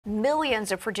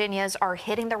Millions of Virginians are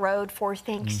hitting the road for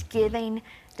Thanksgiving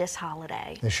this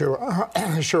holiday. They sure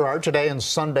are. Today and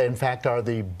Sunday, in fact, are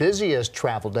the busiest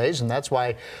travel days, and that's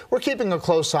why we're keeping a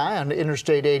close eye on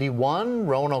Interstate 81,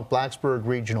 Roanoke-Blacksburg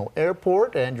Regional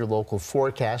Airport, and your local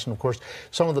forecast, and of course,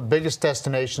 some of the biggest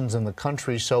destinations in the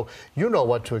country, so you know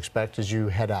what to expect as you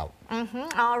head out.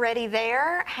 Already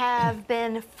there have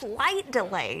been flight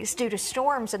delays due to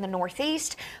storms in the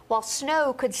Northeast, while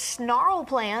snow could snarl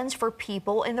plans for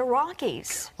people in the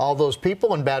Rockies. All those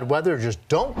people and bad weather just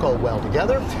don't go well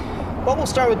together. Well, we'll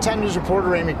start with 10 News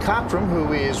reporter Amy Cockrum,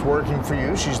 who is working for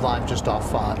you. She's live just off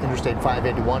Interstate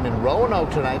 581 in Roanoke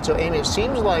tonight. So, Amy, it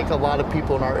seems like a lot of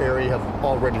people in our area have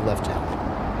already left town.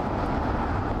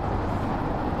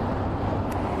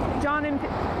 John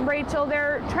and Rachel,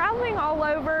 they're traveling all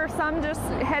over, some just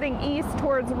heading east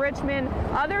towards Richmond,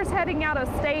 others heading out of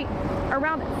state.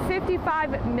 Around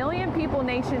 55 million people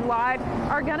nationwide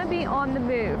are going to be on the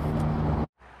move.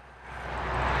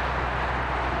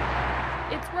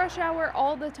 It's rush hour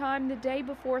all the time the day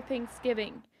before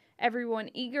Thanksgiving. Everyone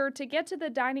eager to get to the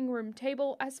dining room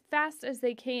table as fast as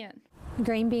they can.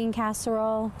 Green bean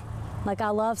casserole, I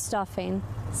love stuffing,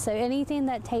 so anything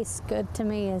that tastes good to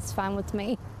me is fine with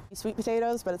me. Sweet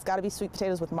potatoes, but it's got to be sweet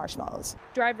potatoes with marshmallows.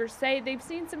 Drivers say they've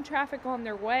seen some traffic on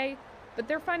their way, but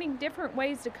they're finding different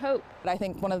ways to cope. I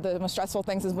think one of the most stressful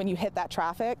things is when you hit that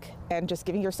traffic and just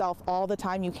giving yourself all the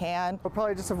time you can. We'll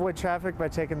probably just avoid traffic by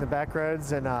taking the back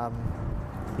roads and,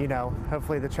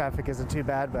 hopefully the traffic isn't too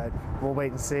bad, but we'll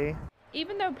wait and see.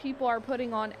 Even though people are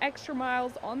putting on extra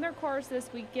miles on their cars this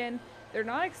weekend, they're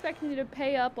not expecting to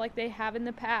pay up like they have in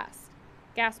the past.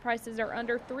 Gas prices are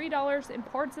under $3 in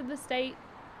parts of the state.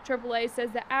 AAA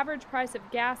says the average price of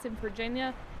gas in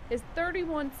Virginia is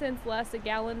 31 cents less a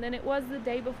gallon than it was the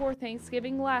day before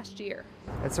Thanksgiving last year.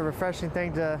 It's a refreshing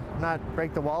thing to not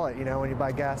break the wallet, when you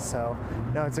buy gas, so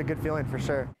no, it's a good feeling for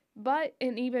sure. But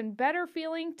an even better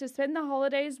feeling to spend the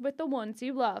holidays with the ones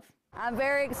you love. I'm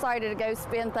very excited to go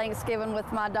spend Thanksgiving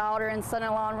with my daughter and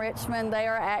son-in-law in Richmond. They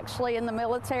are actually in the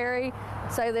military,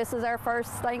 so this is our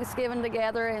first Thanksgiving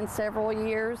together in several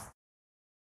years.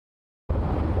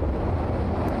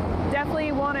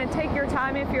 Definitely want to take your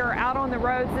time if you're out on the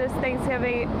roads this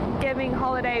Thanksgiving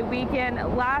holiday weekend.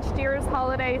 Last year's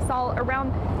holiday saw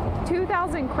around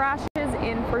 2,000 crashes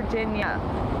in Virginia.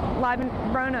 Live in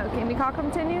Roanoke, Amy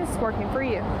Cockrum, 10 News, working for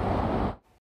you.